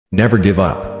Never give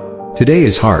up. Today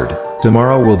is hard,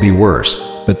 tomorrow will be worse,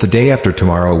 but the day after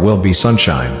tomorrow will be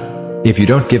sunshine. If you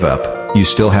don't give up, you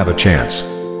still have a chance.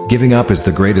 Giving up is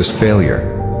the greatest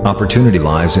failure. Opportunity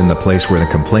lies in the place where the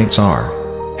complaints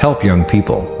are. Help young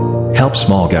people. Help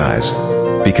small guys.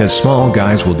 Because small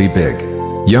guys will be big.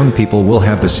 Young people will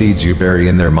have the seeds you bury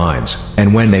in their minds,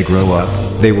 and when they grow up,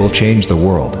 they will change the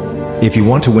world. If you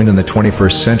want to win in the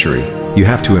 21st century, you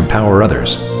have to empower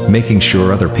others, making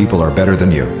sure other people are better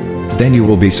than you. Then you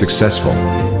will be successful.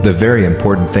 The very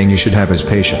important thing you should have is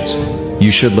patience.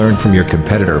 You should learn from your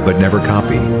competitor but never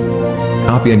copy.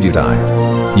 Copy and you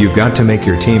die. You've got to make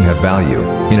your team have value,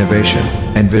 innovation,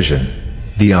 and vision.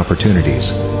 The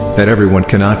opportunities that everyone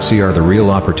cannot see are the real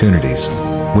opportunities.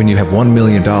 When you have $1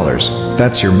 million,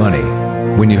 that's your money.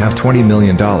 When you have $20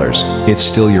 million, it's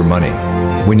still your money.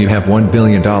 When you have $1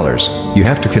 billion, you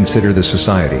have to consider the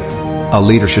society. A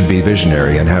leader should be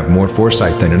visionary and have more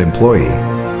foresight than an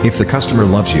employee. If the customer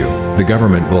loves you, the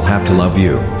government will have to love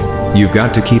you. You've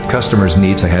got to keep customers'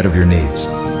 needs ahead of your needs.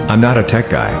 I'm not a tech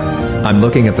guy. I'm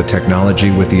looking at the technology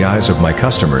with the eyes of my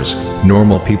customers,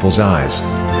 normal people's eyes.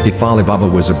 If Alibaba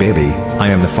was a baby, I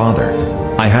am the father.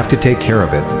 I have to take care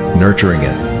of it, nurturing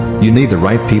it. You need the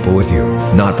right people with you,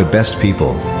 not the best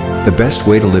people. The best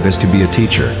way to live is to be a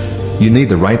teacher. You need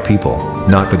the right people,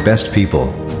 not the best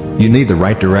people. You need the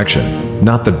right direction,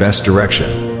 not the best direction.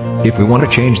 If we want to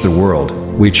change the world,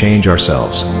 we change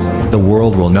ourselves. The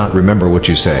world will not remember what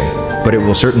you say, but it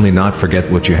will certainly not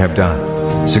forget what you have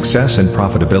done. Success and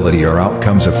profitability are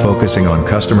outcomes of focusing on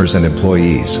customers and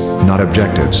employees, not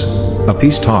objectives. A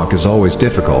peace talk is always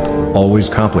difficult, always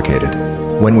complicated.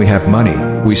 When we have money,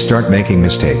 we start making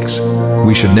mistakes.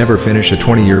 We should never finish a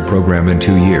 20-year program in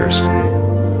 2 years.